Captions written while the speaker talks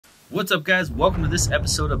What's up, guys? Welcome to this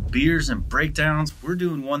episode of Beers and Breakdowns. We're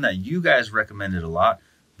doing one that you guys recommended a lot,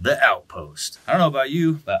 The Outpost. I don't know about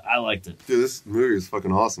you, but I liked it. Dude, this movie is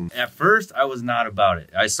fucking awesome. At first, I was not about it.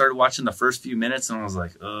 I started watching the first few minutes and I was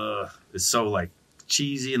like, ugh, it's so like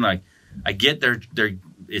cheesy and like I get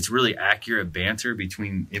it's really accurate banter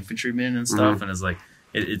between infantrymen and stuff, and it's like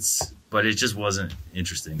but it just wasn't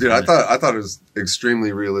interesting. Dude, I thought it was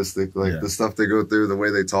extremely realistic. Like the stuff they go through, the way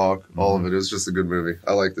they talk, all of it. It was just a good movie.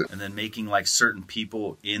 I liked it. And then making like certain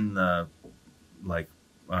people in the like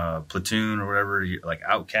platoon or whatever, like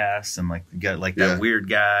outcasts, and like you got like that weird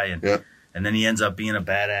guy, and then he ends up being a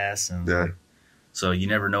badass, and so you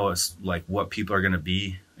never know what people are gonna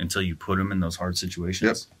be until you put them in those hard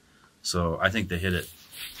situations. So I think they hit it.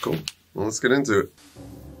 Cool. Well, let's get into it.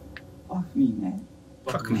 Fuck me, man.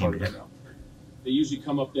 Fuck me, man. They usually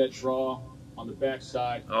come up that draw on the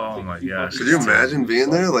backside. Oh my gosh. Could you imagine being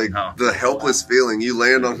there? Like the helpless feeling. You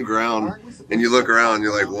land on the ground and you look around and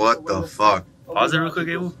you're like, what the fuck? Pause it real quick,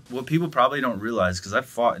 Abel. What people probably don't realize, because I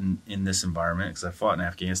fought in this environment, because I fought in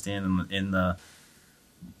Afghanistan, and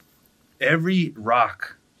every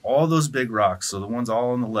rock, all those big rocks, so the ones all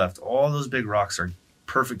on the left, all those big rocks are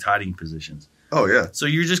perfect hiding positions. Oh, yeah. So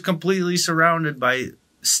you're just completely surrounded by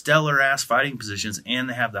stellar-ass fighting positions, and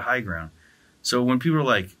they have the high ground. So when people are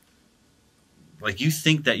like you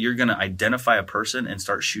think that you're going to identify a person and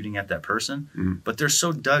start shooting at that person, but they're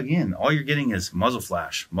so dug in. All you're getting is muzzle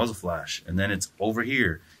flash, and then it's over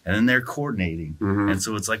here, and then they're coordinating. And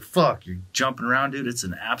so it's like, fuck, you're jumping around, dude. It's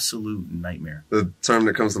an absolute nightmare. The term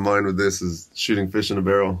that comes to mind with this is shooting fish in a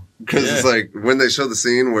barrel. Because it's like when they show the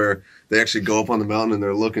scene where they actually go up on the mountain and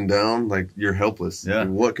they're looking down, like you're helpless. Yeah. Like,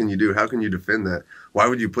 what can you do? How can you defend that? Why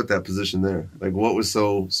would you put that position there? Like what was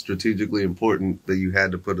so strategically important that you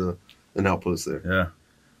had to put an outpost there? Yeah.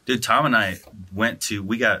 Dude, Tom and I went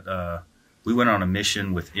on a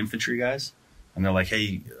mission with infantry guys, and they're like,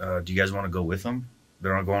 hey, do you guys want to go with them?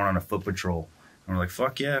 They're all going on a foot patrol. And we're like,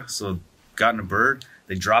 fuck yeah. So got in a bird.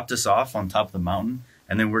 They dropped us off on top of the mountain,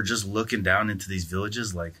 and then we're just looking down into these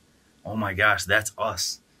villages like, oh my gosh, that's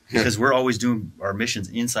us. Because we're always doing our missions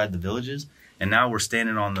inside the villages, and now we're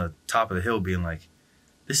standing on the top of the hill being like,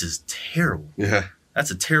 this is terrible. Yeah.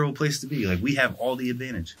 That's a terrible place to be. Like, we have all the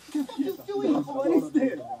advantage. What are you doing? What is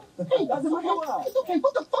this? Hey, it's okay.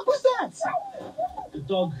 What the fuck was that? The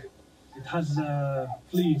dog, it has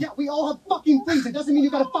fleas. Yeah, we all have fucking fleas. It doesn't mean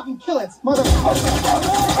you gotta fucking kill it, mother.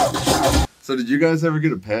 So did you guys ever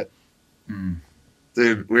get a pet?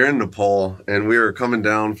 Dude, we were in Nepal, and we were coming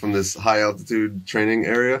down from this high-altitude training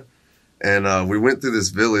area, and we went through this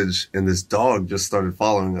village, and this dog just started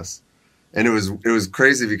following us. And it was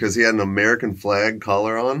crazy because he had an American flag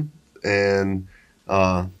collar on, and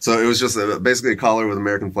so it was just basically a collar with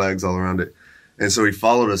American flags all around it. And so he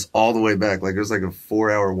followed us all the way back. Like it was like a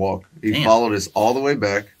 4-hour walk. He followed us all the way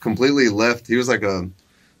back, completely left. He was like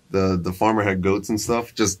the farmer had goats and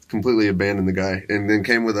stuff, just completely abandoned the guy, and then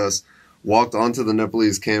came with us, walked onto the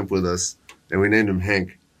Nepalese camp with us, and we named him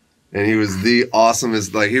Hank. And he was the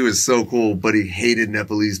awesomest. Like he was so cool, but he hated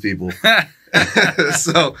Nepalese people.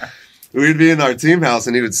 So we'd be in our team house,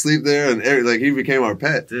 and he would sleep there, and like he became our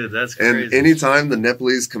pet. Dude, that's crazy. And anytime the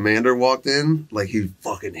Nepalese commander walked in, like he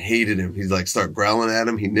fucking hated him. He'd like start growling at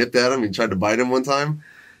him. He nipped at him. He tried to bite him one time,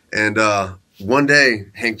 and one day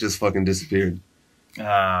Hank just fucking disappeared.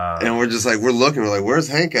 And we're just like, we're looking, we're like, where's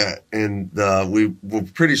Hank at? And we were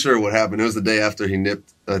pretty sure what happened. It was the day after he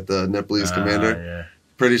nipped at the Nepalese commander. Yeah.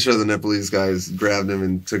 Pretty sure the Nepalese guys grabbed him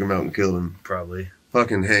and took him out and killed him. Probably.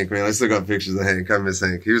 Fucking Hank, man. I still got pictures of Hank. I miss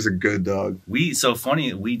Hank. He was a good dog. So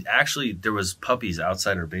funny, there was puppies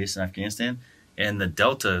outside our base in Afghanistan, and the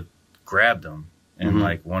Delta grabbed them and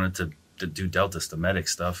like wanted to do Delta medic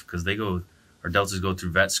stuff, because our Deltas go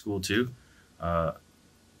through vet school too.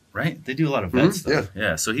 Right? They do a lot of vet stuff.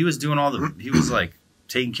 Yeah. So he was doing he was like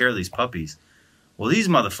taking care of these puppies. Well, these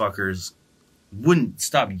motherfuckers wouldn't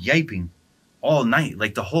stop yiping all night.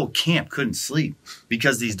 Like the whole camp couldn't sleep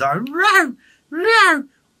because these dogs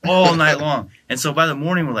all night long. And so by the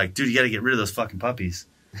morning, we're like, dude, you got to get rid of those fucking puppies.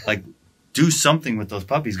 Like, do something with those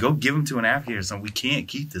puppies. Go give them to an Afghan or something. We can't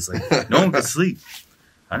keep this. Like, no one could sleep.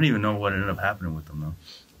 I don't even know what ended up happening with them,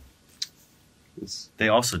 though. They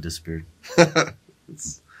also disappeared.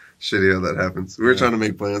 It's shitty how that happens. We were trying to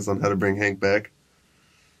make plans on how to bring Hank back.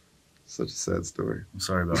 Such a sad story. I'm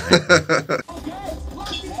sorry about Hank.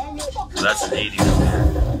 So that's an 80 over here.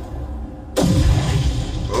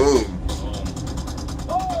 Boom.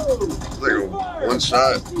 It's like a one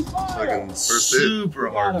shot. Fucking first hit. Super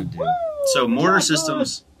hard to do. So mortar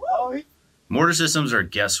systems are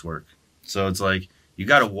guesswork. So it's like you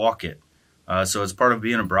got to walk it. So it's part of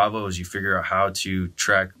being a Bravo is you figure out how to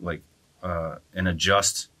track like and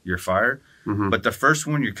adjust your fire. But the first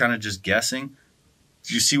one, you're kind of just guessing.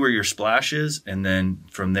 You see where your splash is, and then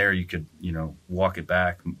from there you could, you know, walk it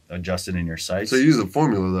back, adjust it in your sights. So you use a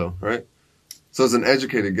formula though, right? So it's an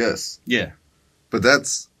educated guess. Yeah. But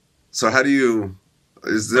so how do you,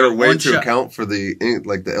 is there a way to account for the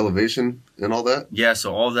elevation and all that? Yeah,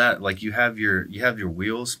 so all that, like you have your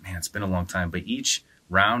wheels. Man, it's been a long time, but each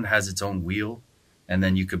round has its own wheel, and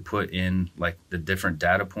then you could put in like the different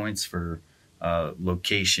data points for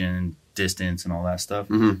location, distance, and all that stuff.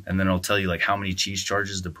 And then it'll tell you like how many cheese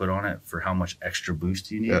charges to put on it for how much extra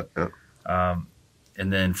boost you need.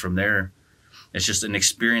 And then from there, it's just an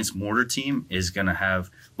experienced mortar team is going to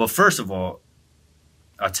have, well, first of all,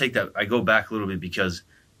 I go back a little bit because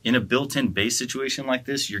in a built-in base situation like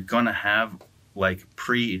this, you're going to have like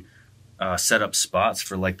set up spots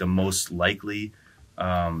for like the most likely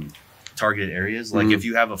targeted areas. Like if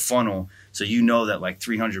you have a funnel, so you know that like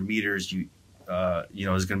 300 meters, you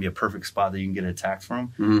know, is going to be a perfect spot that you can get attacked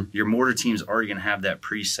from. Your mortar team's already going to have that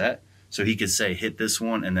preset. So he could say, hit this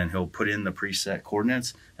one, and then he'll put in the preset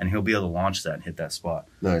coordinates, and he'll be able to launch that and hit that spot.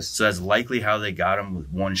 Nice. So that's likely how they got him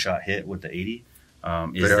with one shot hit with the 80. They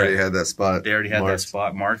already had that spot. They already had that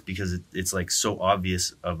spot marked because it's like so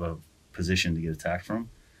obvious of a position to get attacked from.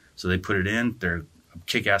 So they put it in. They're a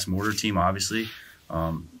kick-ass mortar team, obviously.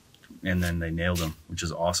 And then they nailed him, which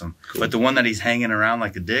is awesome. Cool. But the one that he's hanging around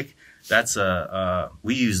like a dick, that's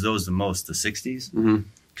we use those the most, the 60s,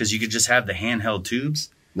 because you could just have the handheld tubes.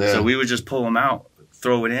 Yeah. So we would just pull them out,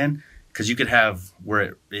 throw it in, because you could have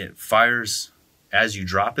where it fires as you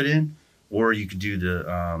drop it in, or you could do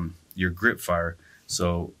the your grip fire.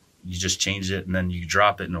 So you just change it, and then you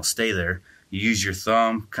drop it, and it'll stay there. You use your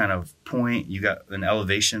thumb, kind of point. You got an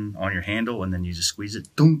elevation on your handle, and then you just squeeze it,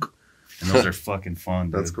 dunk. And those are fucking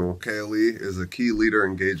fun, dude. That's cool. KLE is a key leader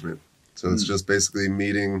engagement. So it's just basically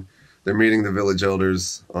they're meeting the village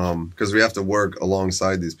elders because we have to work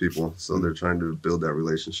alongside these people. So they're trying to build that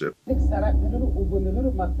relationship. That's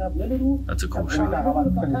a cool shot. Coming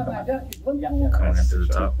in through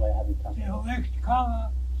the top.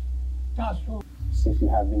 Since you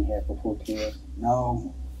have been here for 14 years?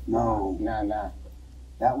 No. Nah.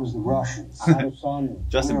 That was the Russians.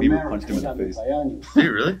 Justin Bieber punched him in the face. Did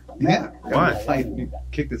you really? Yeah. Why? He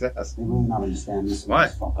kicked his ass. They really not understand this.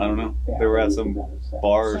 Why? I don't know. They were at some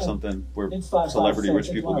bar or something where celebrity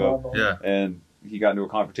rich people go. Yeah. And he got into a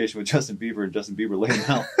confrontation with Justin Bieber, and Justin Bieber laid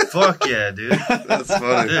him out. Fuck yeah, dude. That's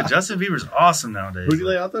funny. Dude, Justin Bieber's awesome nowadays. Who did you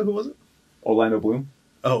lay out though? Who was it? Orlando Bloom.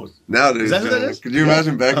 Oh, nowadays, is that who that is? Could you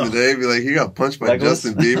imagine back in the day? Be like, he got punched by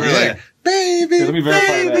Justin Bieber, Yeah. like, baby, Let me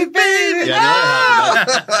verify that. baby. Yeah,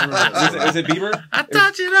 I know that happened. Is it Bieber? I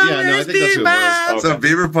thought you'd Yeah, no, I think that's who it was. So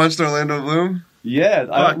Bieber punched Orlando Bloom. Yeah,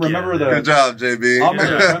 I don't remember the. Good job, JB. I'll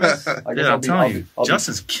remember the premise. I guess Dude, I'm telling you,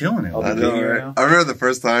 Justin's killing it. I know, right? I remember the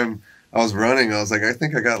first time I was running, I was like, I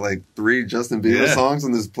think I got like 3 Justin Bieber songs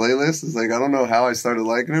on this playlist. It's like, I don't know how I started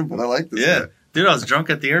liking him, but I like this guy. Dude, I was drunk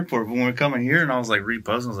at the airport when we were coming here, and I was like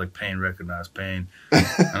reposting. I was like, pain, recognize pain.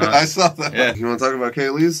 I saw that. Yeah. You want to talk about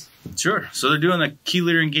KLE's? Sure. So they're doing a key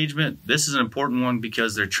leader engagement. This is an important one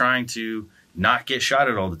because they're trying to not get shot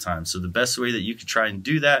at all the time. So the best way that you could try and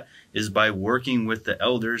do that is by working with the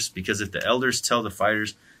elders, because if the elders tell the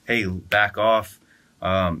fighters, hey, back off,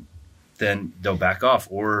 then they'll back off.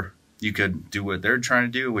 Or you could do what they're trying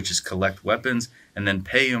to do, which is collect weapons and then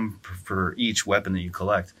pay them for each weapon that you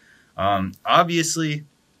collect. Obviously,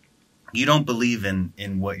 you don't believe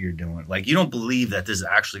in what you're doing. Like, you don't believe that this is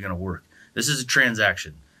actually going to work. This is a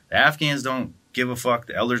transaction. The Afghans don't give a fuck.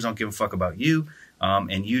 The elders don't give a fuck about you.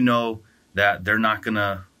 And you know that they're not going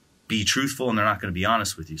to be truthful and they're not going to be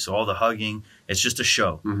honest with you. So all the hugging, it's just a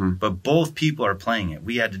show. But both people are playing it.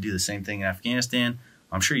 We had to do the same thing in Afghanistan.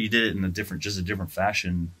 I'm sure you did it in a different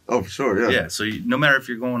fashion. Oh, for sure, yeah. Yeah, so no matter if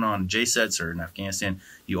you're going on J-sets or in Afghanistan,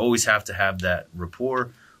 you always have to have that rapport.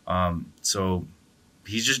 So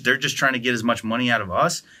they're just trying to get as much money out of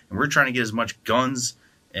us, and we're trying to get as much guns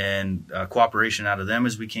and cooperation out of them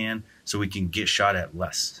as we can, so we can get shot at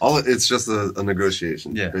less. It's just a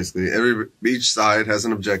negotiation. Yeah. Basically, each side has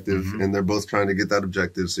an objective, and they're both trying to get that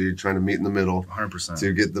objective. So you're trying to meet in the middle, 100%,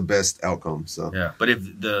 to get the best outcome. So yeah, but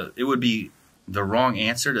it would be the wrong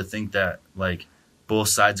answer to think that like both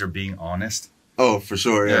sides are being honest. Oh, for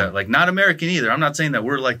sure, yeah. Like not American either. I'm not saying that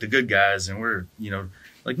we're like the good guys and we're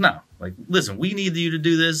like, no, like, listen, we need you to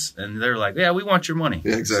do this. And they're like, yeah, we want your money.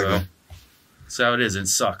 Yeah, exactly. So that's how it is. It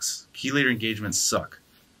sucks. Key leader engagements suck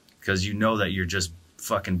because you know that you're just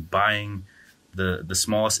fucking buying the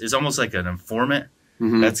smallest. It's almost like an informant.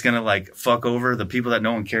 that's gonna like fuck over the people that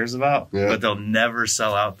no one cares about, Yeah. but they'll never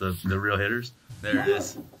sell out the real hitters. There it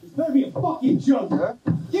is. This better be a fucking joke, huh?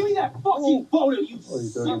 Give me that fucking photo, you you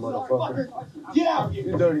dirty motherfucker. Get out here.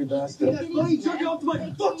 You dirty bastard. That money jerking off to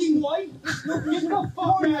my fucking wife? Get the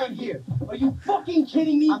fuck out of here. Are you fucking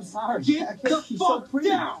kidding me? I'm sorry. Get the fuck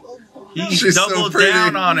down. He She's so doubled pretty.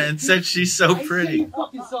 down on it and said she's so I say pretty. you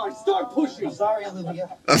fucking sorry. Start pushing. I'm sorry,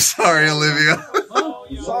 Olivia. I'm sorry, Olivia.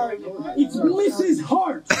 Sorry. It's Mrs.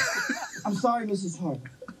 Hart. I'm sorry, Mrs. Hart.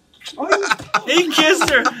 He kissed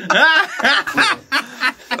her.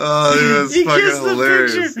 Oh, dude, that's He fucking kissed the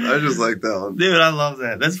hilarious. picture. I just like that one. Dude, I love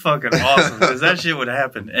that. That's fucking awesome because that shit would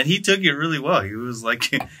happen, and he took it really well. He was like,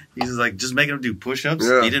 just making him do push-ups.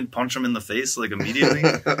 Yeah. He didn't punch him in the face like immediately,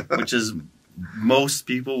 which is most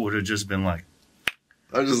people would have just been like,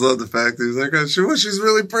 I just love the fact that he's like, oh, she's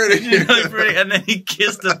really pretty. really pretty, and then he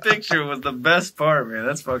kissed the picture was the best part, man.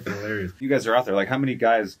 That's fucking hilarious. You guys are out there. Like, how many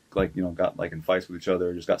guys, like, you know, got like in fights with each other,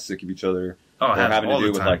 or just got sick of each other, Oh, or having to all do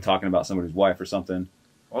the with time. like talking about somebody's wife or something?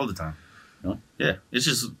 All the time. Really? Yeah, it's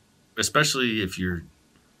just, especially if you're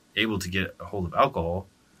able to get a hold of alcohol.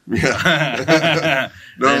 Yeah.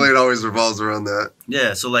 Normally it always revolves around that.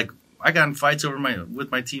 Yeah, so like I got in fights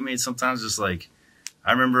with my teammates sometimes. Just like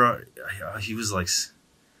I remember, he was like,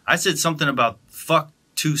 I said something about fuck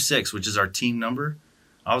 26, which is our team number.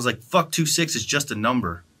 I was like, fuck 26 is just a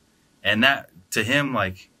number, and that to him,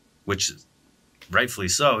 like, which is rightfully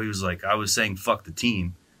so, he was like, I was saying fuck the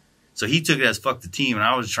team, so he took it as fuck the team, and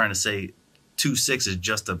I was trying to say 26 is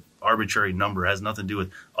just a arbitrary number, it has nothing to do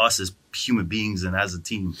with us as human beings and as a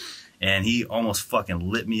team. And he almost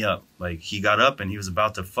fucking lit me up. Like, he got up and he was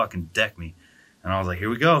about to fucking deck me. And I was like, here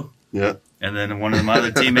we go. Yeah. And then one of my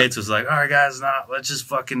other teammates was like, all right, guys, let's just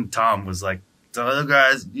fucking, Tom was like, tell the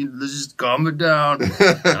guys, let's just calm it down.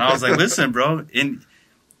 And I was like, listen, bro,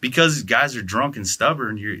 because guys are drunk and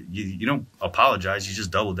stubborn, you don't apologize, you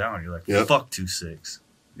just double down. You're like, Yep. fuck 2-6.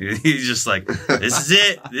 He's just like, this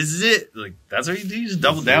is it. Like, that's what you do. You just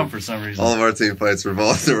double down for some reason. All of our team fights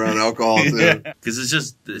revolved around alcohol too.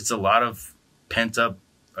 Because it's a lot of pent up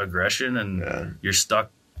aggression, and you're stuck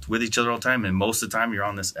with each other all the time. And most of the time, you're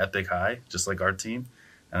on this epic high, just like our team.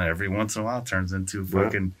 And every once in a while, it turns into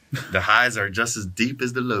fucking the highs are just as deep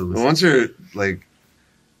as the lows. But once you're like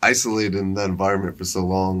isolated in that environment for so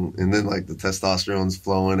long, and then like the testosterone's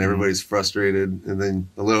flowing, everybody's frustrated, and then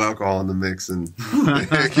a little alcohol in the mix, and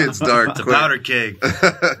it gets dark. It's a quick. powder keg.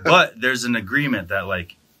 But there's an agreement that,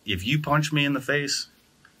 like, if you punch me in the face,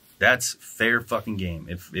 that's fair fucking game.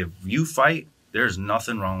 If you fight, there's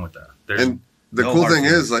nothing wrong with that. There's And the no cool hard thing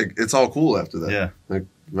feelings. is, like, it's all cool after that. Yeah. Like,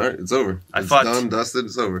 all right, it's over. I It's fought- done, dusted,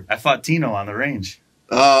 it's over. I fought Tino on the range.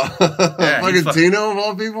 Fucking he's fu- Tino of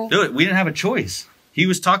all people? Dude, we didn't have a choice. He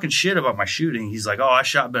was talking shit about my shooting. He's like, oh, I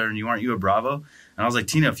shot better than you. Aren't you a Bravo? And I was like,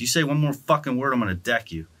 Tino, if you say one more fucking word, I'm going to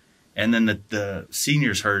deck you. And then the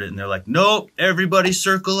seniors heard it, and they're like, nope, everybody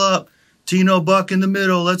circle up. Tino Buck in the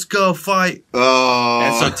middle. Let's go fight. Oh.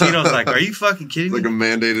 And so Tino's like, are you fucking kidding Like me? a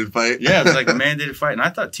mandated fight? Yeah, it's like a mandated fight. And I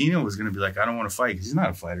thought Tino was going to be like, I don't want to fight because he's not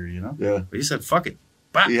a fighter, you know? Yeah. But he said, fuck it.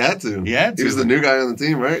 Bah. He had to. He had to. He was the new guy on the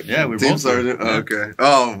team, right? Yeah, we Team both were. sergeant. Yeah. Oh, okay.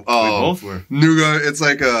 Oh, We both were. new guy. It's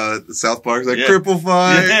like South Park's like Yeah. cripple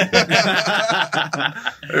fight. Yeah.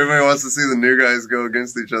 Everybody wants to see the new guys go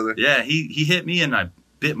against each other. Yeah, he hit me and I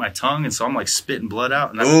bit my tongue, and so I'm like spitting blood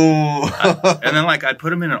out. And Oh. and then like I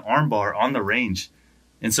put him in an arm bar on the range.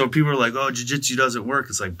 And so people are like, oh, jiu-jitsu doesn't work.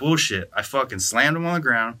 It's like bullshit. I fucking slammed him on the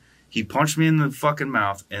ground. He punched me in the fucking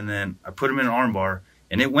mouth, and then I put him in an arm bar,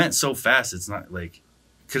 and it went so fast. It's not like,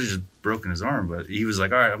 could have just broken his arm, but he was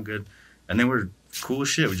like, all right, I'm good. And then we're cool as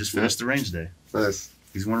shit. We just finished the range day. Nice.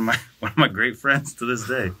 He's one of my great friends to this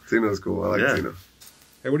day. Tino's cool. I like Yeah. Tino.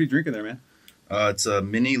 Hey, what are you drinking there, man? It's a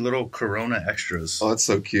mini little Corona Extras. Oh, that's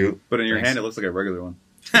so cute. But in your Thanks. hand, it looks like a regular one.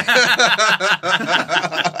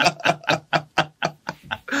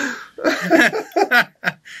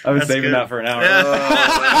 I was That's saving good. that for an hour.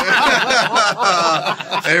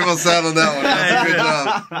 Abel sat on that one. That's a good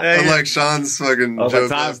job. Unlike Sean's fucking I was like,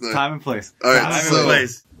 joke last night. time and place. All right, Time and so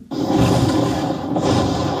place.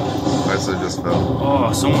 I just fell.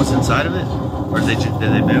 Oh, someone's inside of it? Or did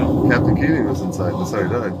they bail? Captain Keating was inside. That's how he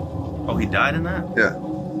died. Oh, he died in that? Yeah.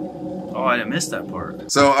 Oh, I didn't miss that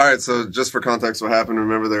part. So, all right. So, just for context, what happened?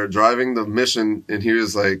 Remember, they were driving the mission, and he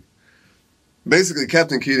was like, basically,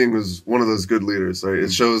 Captain Keating was one of those good leaders. Right?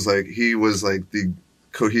 It shows like he was like the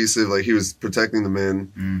cohesive, like he was protecting the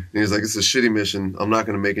men. And he was like, "It's a shitty mission. I'm not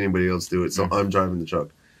going to make anybody else do it. So I'm driving the truck."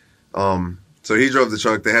 So he drove the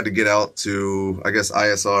truck. They had to get out to, I guess,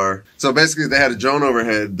 ISR. So basically, they had a drone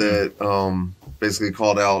overhead that basically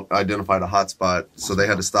called out, identified a hot spot, so they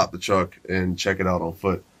had to stop the truck and check it out on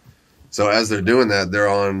foot. So as they're doing that, they're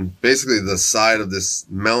on basically the side of this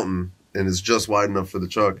mountain, and it's just wide enough for the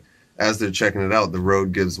truck. As they're checking it out, the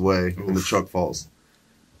road gives way and the truck falls.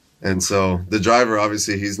 And so the driver,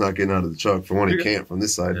 obviously, he's not getting out of the truck. For one, he can't from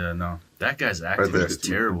this side. Yeah, no. That guy's acting is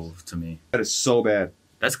terrible to me. That is so bad.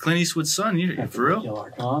 That's Clint Eastwood's son. You for real? Kill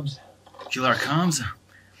our comms. Kill our comms.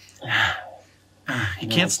 He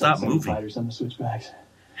can't stop moving. Fighters on the switchbacks.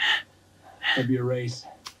 It'd be a race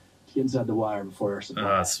to get inside the wire before our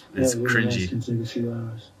supply. It's cringy. Can take a few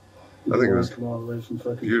hours. I think it was come all the way from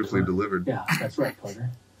fucking beautifully delivered. Yeah, that's right,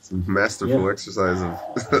 partner. Some masterful exercise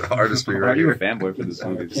of artistry right You're a here. fanboy for this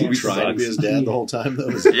movie. This He movie tried to be his sucks. dad the whole time, though.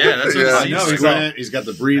 Yeah, that's what Yeah. No, he's got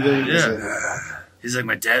the breathing. He's like,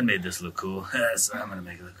 my dad made this look cool, so I'm gonna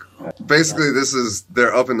make it look cool. Basically,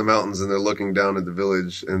 they're up in the mountains and they're looking down at the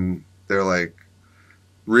village and they're like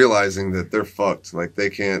realizing that they're fucked. Like they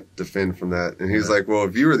can't defend from that. And he's like, well,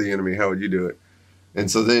 if you were the enemy, how would you do it? And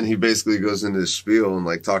so then he basically goes into this spiel and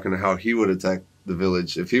like talking to how he would attack the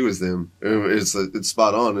village if he was them. It's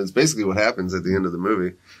spot on. It's basically what happens at the end of the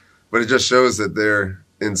movie. But it just shows that they're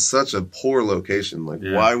in such a poor location. Like,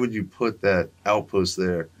 why would you put that outpost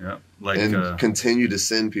there? Yeah, like and continue to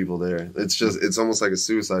send people there? It's almost like a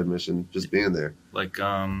suicide mission just being there. Like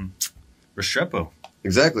Restrepo.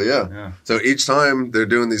 Exactly, yeah. So each time they're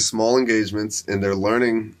doing these small engagements and they're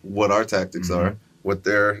learning what our tactics are, what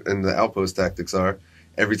their and the outpost tactics are.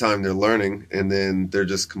 Every time they're learning, and then they're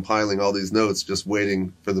just compiling all these notes, just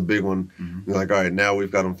waiting for the big one. They're like, all right, now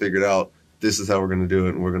we've got them figured out. This is how we're going to do it,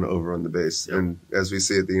 and we're going to overrun the base. Yep. And as we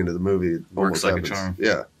see at the end of the movie, it works like happens. a charm.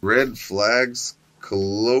 Yeah. Red flags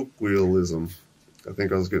colloquialism. I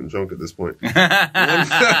think I was getting drunk at this point.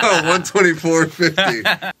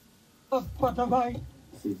 124.50.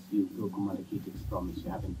 Since you broke Malakitik's promise, you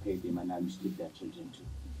haven't paid him, and now you split their children too.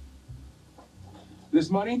 This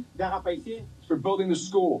money is for building the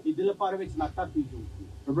school,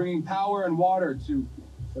 for bringing power and water to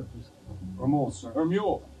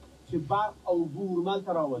Mule.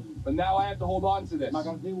 But now I have to hold on to this.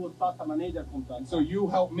 So you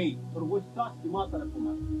help me.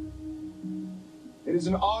 It is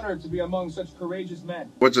an honor to be among such courageous men.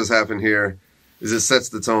 What just happened here is it sets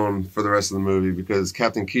the tone for the rest of the movie because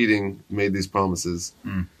Captain Keating made these promises.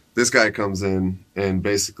 This guy comes in and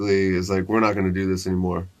basically is like, we're not going to do this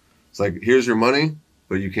anymore. It's like, here's your money,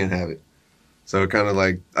 but you can't have it. So kind of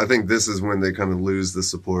like, I think this is when they kind of lose the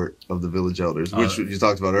support of the village elders, which you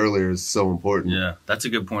talked about earlier is so important. Yeah, that's a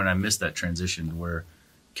good point. I missed that transition where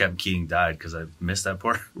Captain Keating died because I missed that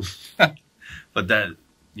part. But that,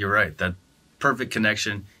 you're right, that perfect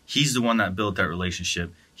connection. He's the one that built that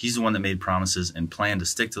relationship. He's the one that made promises and planned to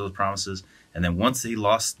stick to those promises. And then once he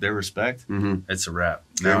lost their respect, it's a wrap.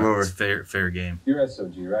 Now it's fair game. You're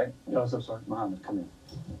SOG, right? Oh, so sorry. Mohammed, come in.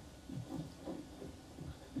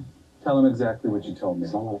 Tell him exactly what you told me.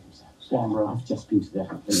 Salam, bro. I've just been to the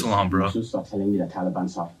village. Salam, bro. Just are telling me the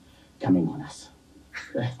Taliban are coming on us.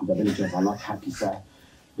 The villagers are not happy, sir.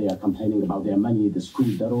 They are complaining about their money, the school,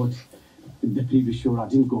 the road. The previous shura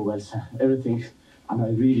didn't go well, sir. Everything. And I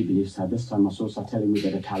really believe, sir, this time my sources are telling me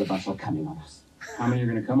that the Taliban are coming on us. How many are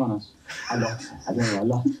going to come on us? A lot. I don't know, a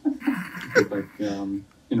lot. Like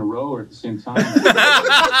in a row or at the same time?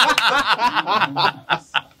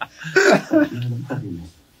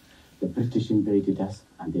 The British invaded us,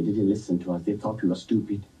 and they didn't listen to us. They thought we were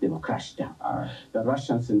stupid. They were crushed down. The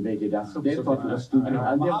Russians invaded us. They thought we were stupid,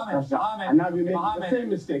 and they were crushed down. And now we made the same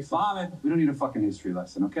mistakes. Mohammed, we don't need a fucking history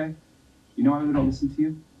lesson, okay? You know why we don't listen to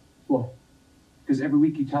you? What? Because every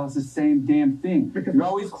week you tell us the same damn thing. You're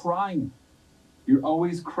always crying. You're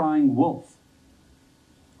always crying wolf.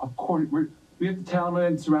 Of course, we have the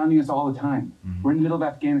Taliban surrounding us all the time. We're in the middle of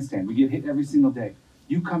Afghanistan. We get hit every single day.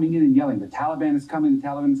 You coming in and yelling, the Taliban is coming, the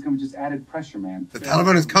Taliban is coming, just added pressure, man. The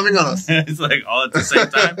Taliban is coming on us. It's like all at the same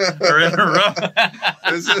time or in a row.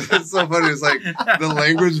 It's so funny. It's like the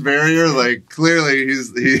language barrier, like clearly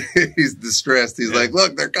he's distressed. He's like,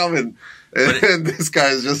 look, they're coming. And this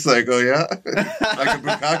guy's just like, oh yeah? Like a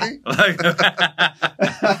bukkake?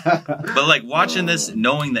 But like watching this,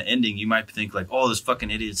 knowing the ending, you might think like, oh, those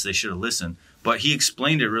fucking idiots, they should have listened. But he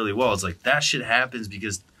explained it really well. It's like that shit happens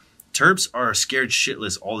because Terps are scared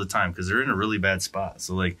shitless all the time because they're in a really bad spot.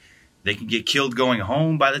 So like they can get killed going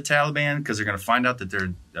home by the Taliban because they're going to find out that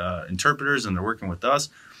they're interpreters and they're working with us.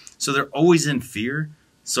 So they're always in fear.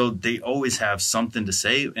 So they always have something to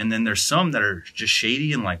say. And then there's some that are just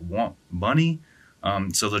shady and like want money.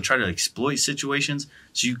 So they'll try to exploit situations.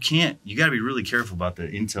 So you got to be really careful about the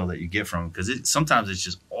intel that you get from them because sometimes it's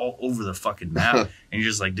just all over the fucking map. And you're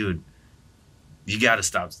just like, dude, You got to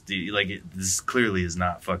stop. Like, this clearly is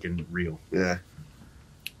not fucking real. Yeah.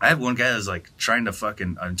 I had one guy that was like trying to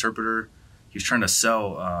fucking interpreter. He was trying to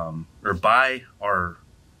sell or buy our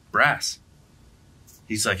brass.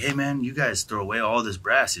 He's like, hey man, you guys throw away all this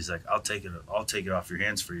brass. He's like, I'll take it off your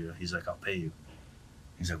hands for you. He's like, I'll pay you.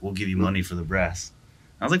 He's like, we'll give you money for the brass.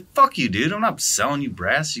 I was like, fuck you, dude. I'm not selling you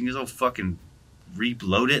brass. You can just go fucking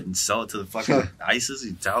reload it and sell it to the fucking ISIS,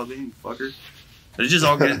 you Taliban, you fucker. They're just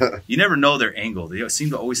all good. You never know their angle. They seem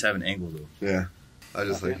to always have an angle though. Yeah. I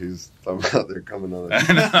just think he's talking about they're coming on us.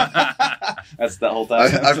 That's the whole time.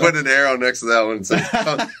 I put an arrow next to that one and said,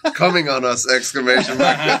 coming on us, exclamation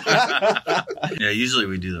mark. Yeah, usually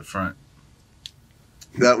we do the front.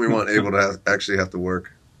 That we want Abel to actually have to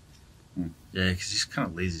work. Yeah, because he's kind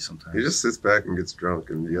of lazy sometimes. He just sits back and gets drunk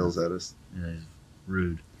and yells at us. Yeah, he's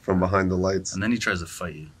rude. From behind the lights. And then he tries to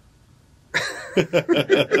fight you.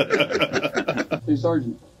 Hey,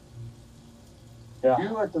 Sergeant. Yeah. You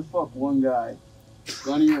let the fuck one guy,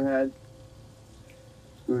 gun to your head.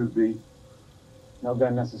 Who would it be? No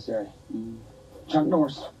gun necessary. Chuck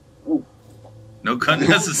Norris. Ooh. No gun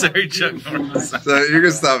necessary, Chuck Norris. So you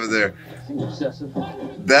can stop it there. Seems excessive.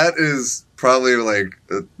 That is probably like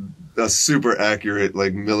a super accurate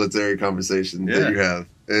like military conversation that you have.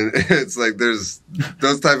 And it's like there's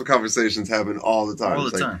those type of conversations happen all the time. All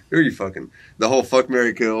the it's like, time. who are you fucking? The whole fuck,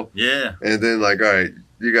 marry, kill. Yeah. And then like, all right,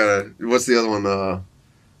 you gotta. What's the other one?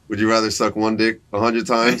 Would you rather suck one dick 100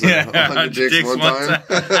 times? Or 100 dicks one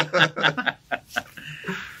time?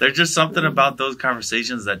 There's just something about those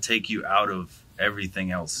conversations that take you out of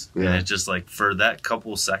everything else. Yeah. And it's just like for that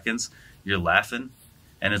couple seconds, you're laughing.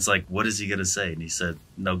 And it's like, what is he going to say? And he said,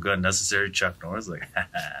 no gun necessary, Chuck Norris. Like,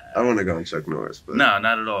 I want to go on Chuck Norris. But no,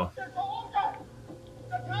 not at all.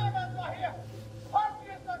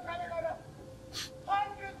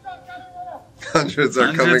 Hundreds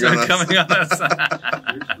are coming on us.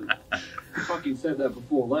 You fucking said that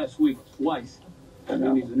before last week twice. That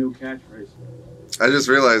means a new catchphrase. I just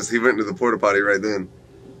realized he went into the porta potty right then.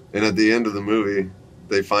 And at the end of the movie,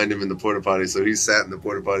 they find him in the porta potty. So he sat in the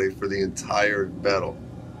porta potty for the entire battle.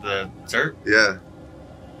 The turret? Yeah.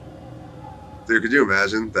 Dude, could you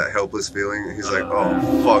imagine that helpless feeling? He's like,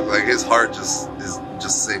 oh, fuck. Like, his heart just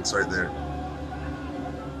sinks right there.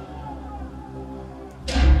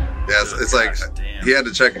 Yeah, it's like, damn. He had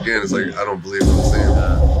to check again. It's like, I don't believe what I'm saying.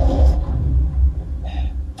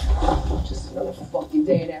 Just another fucking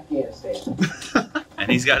day in Afghanistan.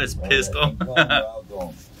 And he's got his pistol.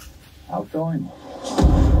 Outgoing.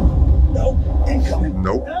 Nope. Incoming.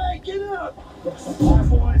 Nope. Hey, get out. All right,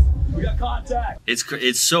 boys. We got contact.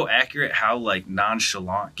 It's so accurate how like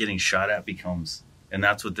nonchalant getting shot at becomes, and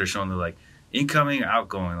that's what they're showing. They're like incoming,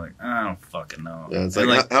 outgoing. Like I don't fucking know. Yeah, it's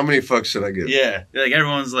like how many fucks should I get? Yeah, like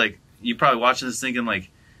everyone's like you probably watching this thinking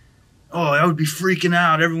like, oh, I would be freaking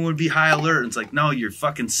out. Everyone would be high alert. And it's like no, your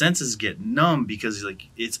fucking senses get numb because like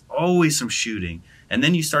it's always some shooting, and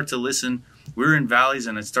then you start to listen. We're in valleys,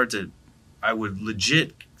 and I would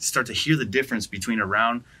legit start to hear the difference between a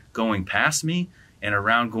round going past me and a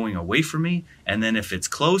round going away from me, and then if it's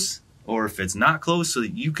close or if it's not close, so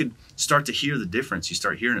that you could start to hear the difference. You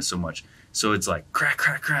start hearing it so much. So it's like crack,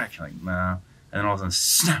 crack, crack. You're like, nah. And then all of a sudden,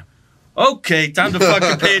 snap. Okay, time to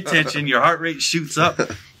fucking pay attention. Your heart rate shoots up.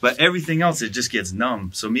 But everything else, it just gets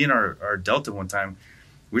numb. So me and our Delta one time,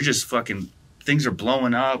 we're just fucking, things are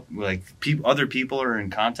blowing up. Like other people are in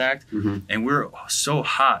contact. Mm-hmm. And we're so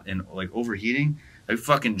hot and like overheating. We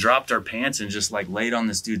fucking dropped our pants and just like laid on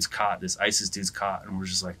this dude's cot, this ISIS dude's cot, and we're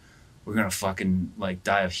just like, we're gonna fucking like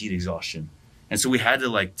die of heat exhaustion. And so we had to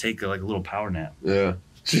like take a little power nap. Yeah.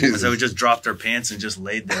 Jesus. And so we just dropped our pants and just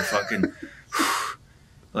laid there fucking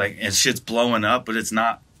like, and shit's blowing up, but it's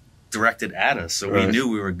not directed at us. So we knew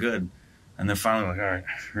we were good. And then finally like, all right,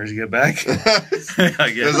 where'd you get back?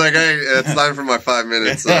 It was like, hey, it's time for my 5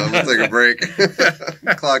 minutes. So I'm gonna take a break.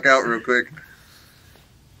 Clock out real quick.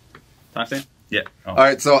 Time? Yeah. Oh. All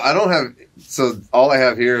right, so all I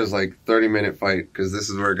have here is like 30-minute fight because this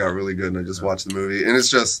is where it got really good and I just watched the movie and it's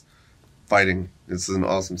just fighting. It's an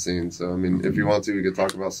awesome scene. So I mean, if you want to, we could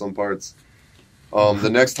talk about some parts. The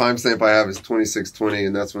next timestamp I have is 26:20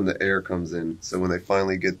 and that's when the air comes in. So when they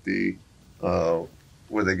finally get the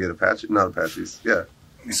where they get Apache, not Apaches, yeah.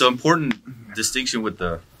 So important distinction with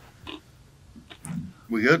the.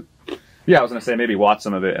 We good? Yeah, I was gonna say maybe watch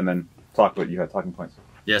some of it and then talk what you had talking points.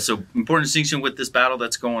 Yeah, so important distinction with this battle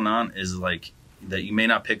that's going on is like that you may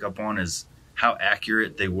not pick up on is how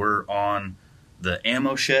accurate they were on the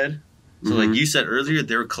ammo shed. So like you said earlier,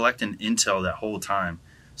 they were collecting intel that whole time.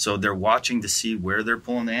 So they're watching to see where they're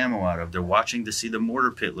pulling the ammo out of. They're watching to see the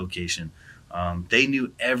mortar pit location. They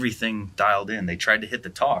knew everything dialed in. They tried to hit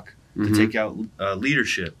the talk to take out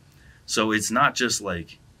leadership. So it's not just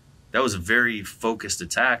like, that was a very focused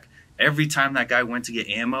attack. Every time that guy went to get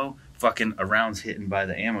ammo, fucking a round's hitting by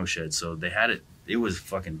the ammo shed. So they had it was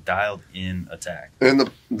fucking dialed in attack. And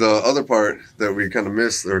the other part that we kind of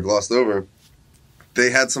missed or glossed over, they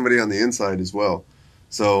had somebody on the inside as well.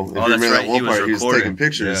 So if you remember that one part, he was taking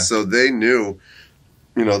pictures. Yeah. So they knew,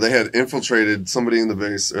 you know, they had infiltrated somebody in the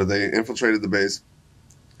base, or they infiltrated the base.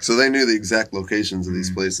 So they knew the exact locations of these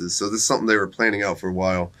places. So this is something they were planning out for a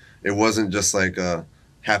while. It wasn't just like a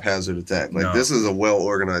haphazard attack. Like this is a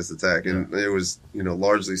well-organized attack, and it was, you know,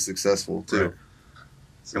 largely successful too. Right.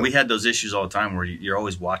 So. And we had those issues all the time where you're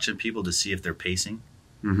always watching people to see if they're pacing.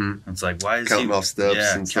 Mm-hmm. It's like, why is counting he off steps?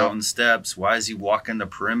 Yeah, and counting steps. Why is he walking the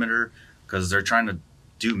perimeter? Because they're trying to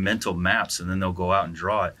do mental maps, and then they'll go out and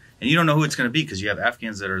draw it. And you don't know who it's going to be because you have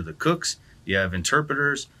Afghans that are the cooks, you have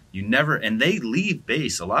interpreters. You never, and they leave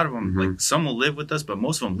base. A lot of them, like some will live with us, but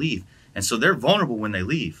most of them leave, and so they're vulnerable when they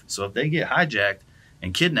leave. So if they get hijacked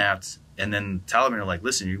and kidnapped, and then Taliban are like,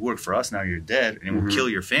 "Listen, you work for us now. You're dead, and we'll kill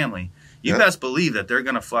your family." You best believe that they're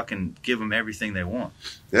gonna fucking give them everything they want.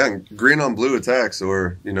 Yeah, and green on blue attacks,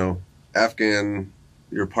 or you know, Afghan,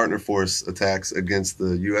 your partner force attacks against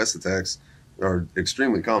the U.S. attacks are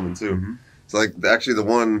extremely common too. It's like actually the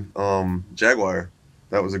one Jaguar,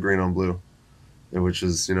 that was a green on blue, which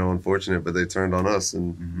is, you know, unfortunate, but they turned on us,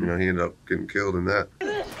 and you know, he ended up getting killed in that.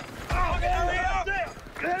 Oh,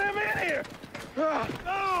 get him in here!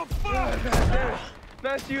 Oh, fuck!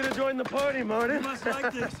 Nice of you to join the party, Martin. You must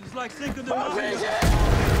like this. It's like Cinco de Mayo.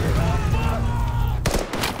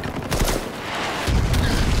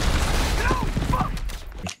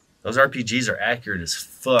 Those RPGs are accurate as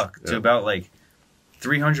fuck to about like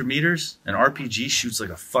 300 meters. An RPG shoots like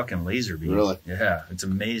a fucking laser beam. Really? Yeah, it's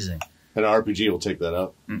amazing. And an RPG will take that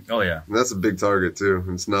out. Oh yeah, and that's a big target too.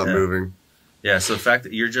 It's not moving. Yeah, so the fact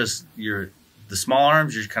that you're the small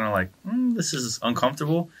arms, you're kind of like, this is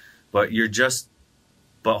uncomfortable, but you're just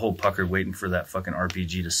butthole puckered waiting for that fucking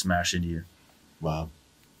RPG to smash into you. Wow.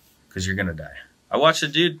 Because you're gonna die. I watched a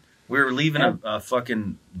dude. We were leaving a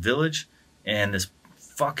fucking village, and this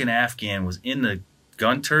fucking Afghan was in the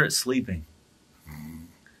gun turret sleeping,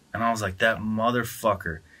 and I was like, that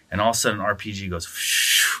motherfucker. And all of a sudden, RPG goes.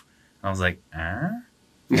 Phew. And I was like, and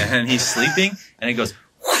then he's sleeping, and he goes,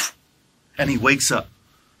 and he wakes up.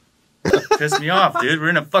 Pissed me off, dude.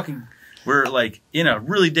 We're like in a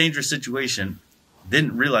really dangerous situation.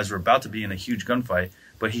 Didn't realize we're about to be in a huge gunfight,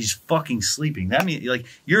 but he's fucking sleeping. That means, like,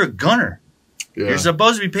 you're a gunner. Yeah. You're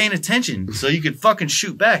supposed to be paying attention so you could fucking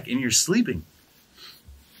shoot back, and you're sleeping.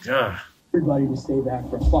 Ugh. Everybody to stay back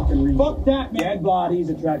for fucking reason. Fuck that, man. Dead bodies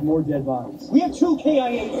attract more dead bodies. We have 2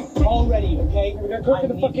 KIA already, okay? We're gonna go to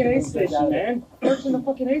the fucking aid station, man. Go to the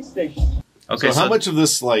fucking aid station. Okay, so how much of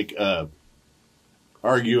this, like,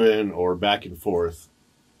 arguing or back and forth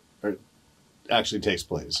actually takes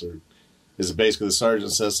place? Or is it basically the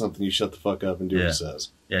sergeant says something, you shut the fuck up and do what he says?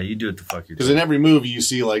 Yeah, you do what the fuck you're doing. Because in every movie you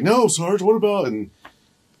see, like, no, Sarge, what about? And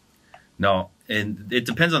no, and it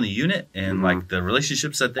depends on the unit and like the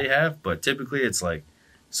relationships that they have. But typically, it's like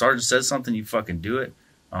sergeant says something, you fucking do it,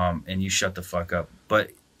 and you shut the fuck up.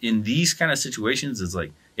 But in these kind of situations, it's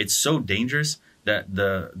like it's so dangerous that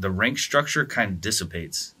the rank structure kind of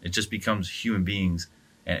dissipates. It just becomes human beings,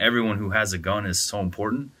 and everyone who has a gun is so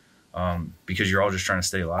important because you're all just trying to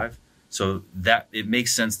stay alive. So that it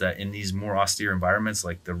makes sense that in these more austere environments,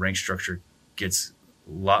 like the rank structure gets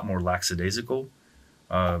a lot more lackadaisical.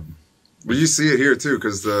 But you see it here too,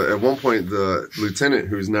 because at one point the lieutenant,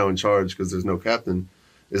 who's now in charge because there's no captain,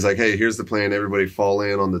 is like, "Hey, here's the plan. Everybody fall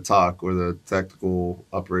in on the TOC, or the Tactical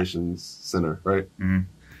Operations Center, right?"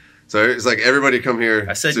 So it's like, everybody come here.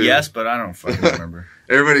 I said yes, but I don't fucking remember.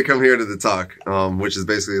 Everybody come here to the TOC, which is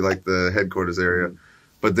basically like the headquarters area.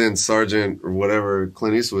 But then Sergeant or whatever,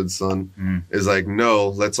 Clint Eastwood's son, is like, "No,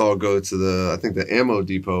 let's all go to I think the ammo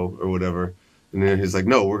depot or whatever." And then he's like,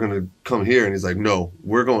 "No, we're going to come here." And he's like, "No,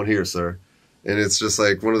 we're going here, sir." And it's just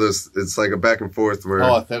like one of those, it's like a back and forth where.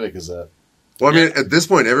 How authentic is that? Well, I mean, at this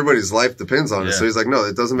point, everybody's life depends on it. So he's like, "No,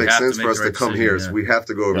 it doesn't make sense for us to come here. So we have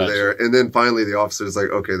to go over there." And then finally the officer's like,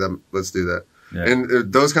 "Okay, then let's do that."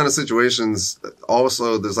 And those kind of situations,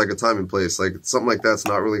 also, there's like a time and place. Like something like that's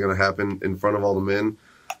not really going to happen in front of all the men,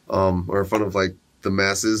 or in front of like the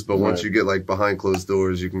masses. But once you get like behind closed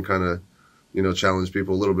doors, you can kind of, you know, challenge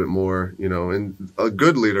people a little bit more, you know. And a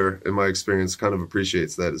good leader, in my experience, kind of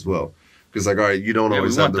appreciates that as well. Because like, all right, you don't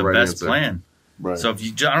always have the right answer. Plan. Right. So if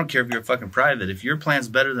I don't care if you're a fucking private, if your plan's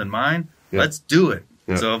better than mine, let's do it.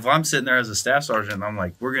 So if I'm sitting there as a staff sergeant and I'm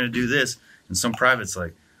like, we're going to do this, and some private's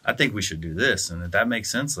like, I think we should do this, and if that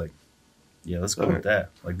makes sense, like, Yeah, let's go with that.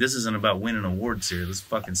 Like, this isn't about winning awards here. Let's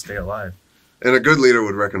fucking stay alive. And a good leader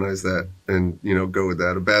would recognize that and, you know, go with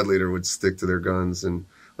that. A bad leader would stick to their guns and,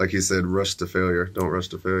 like he said, rush to failure. Don't rush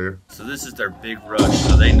to failure. So this is their big rush,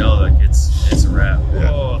 so they know like it's a wrap.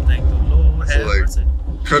 Yeah. Oh, thank the Lord. So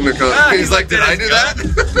like, couldn't have come. He's like, did I do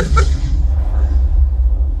that?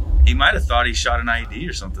 He might have thought he shot an IED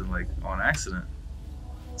or something, like, on accident.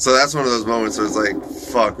 So that's one of those moments where it's like,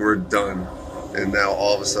 fuck, we're done. And now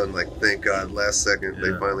all of a sudden, like, thank God, last second,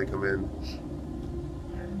 they finally come in.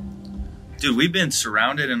 Dude, we've been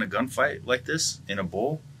surrounded in a gunfight like this in a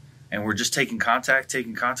bowl, and we're just taking contact,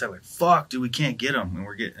 like, fuck, dude, we can't get him. And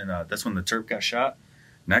we're getting, that's when the Terp got shot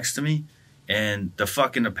next to me, and the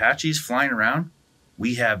fucking Apaches flying around,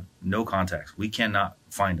 we have no contacts. We cannot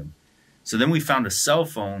find them. So then we found a cell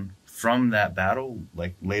phone from that battle,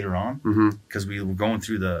 like, later on, because we were going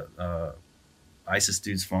through the ISIS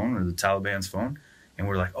dude's phone or the Taliban's phone, and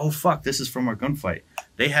we're like, oh, fuck, this is from our gunfight.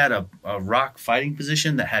 They had a rock fighting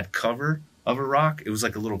position that had cover of a rock. It was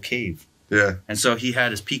like a little cave. Yeah. And so he had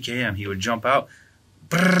his PKM. He would jump out,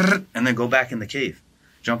 and then go back in the cave.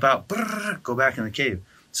 Jump out, go back in the cave.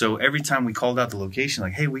 So every time we called out the location,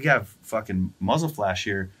 like, hey, we got fucking muzzle flash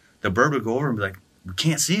here, the bird would go over and be like, we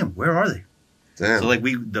can't see them. Where are they? Damn. So like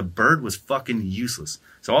the bird was fucking useless.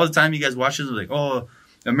 So all the time you guys watch this, like, oh,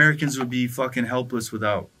 Americans would be fucking helpless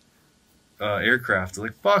without aircraft.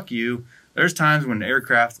 Like, fuck you. There's times when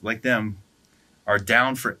aircraft like them are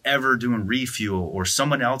down forever doing refuel, or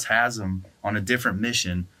someone else has them on a different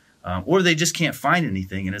mission, or they just can't find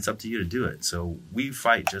anything, and it's up to you to do it. So we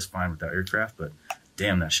fight just fine without aircraft, but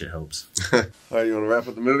damn, that shit helps. All right, you want to wrap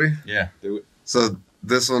up the movie? Yeah. Do it. So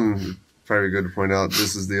this one, probably good to point out,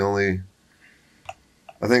 this is the only,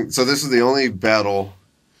 this is the only battle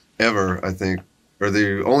ever, I think, or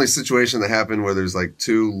the only situation that happened where there's like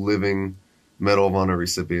 2 living Medal of Honor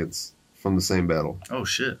recipients from the same battle. Oh,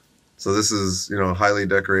 shit. So this is, you know, highly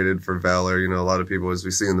decorated for valor. You know, a lot of people, as we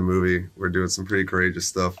see in the movie, were doing some pretty courageous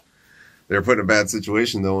stuff. They were put in a bad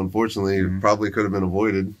situation, though. Unfortunately, probably could have been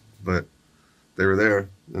avoided, but they were there,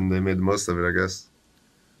 and they made the most of it, I guess.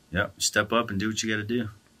 Yep. Step up and do what you got to do.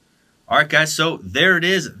 All right, guys. So there it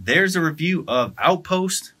is. There's a review of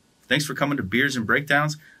Outpost. Thanks for coming to Beers and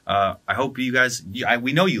Breakdowns. I hope you guys,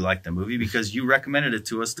 we know you liked the movie because you recommended it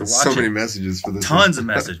to us to watch. So many messages for this. Tons of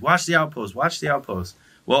messages. Watch the Outpost. Watch the Outpost.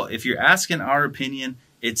 Well, if you're asking our opinion,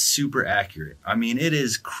 it's super accurate. I mean, it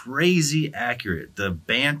is crazy accurate. The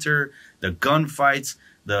banter, the gunfights,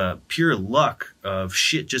 the pure luck of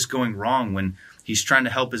shit just going wrong when he's trying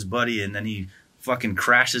to help his buddy and then he fucking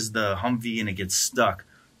crashes the Humvee and it gets stuck.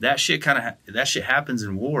 That shit happens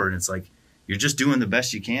in war, and it's like you're just doing the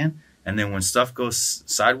best you can. And then when stuff goes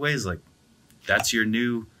sideways, like that's your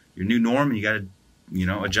new norm, and you got to, you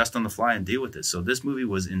know, adjust on the fly and deal with it. So this movie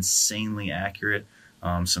was insanely accurate.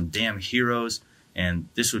 Some damn heroes, and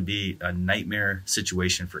this would be a nightmare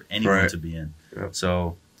situation for anyone to be in. Yep.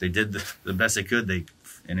 So they did the best they could,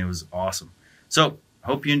 and it was awesome. So I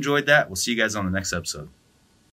hope you enjoyed that. We'll see you guys on the next episode.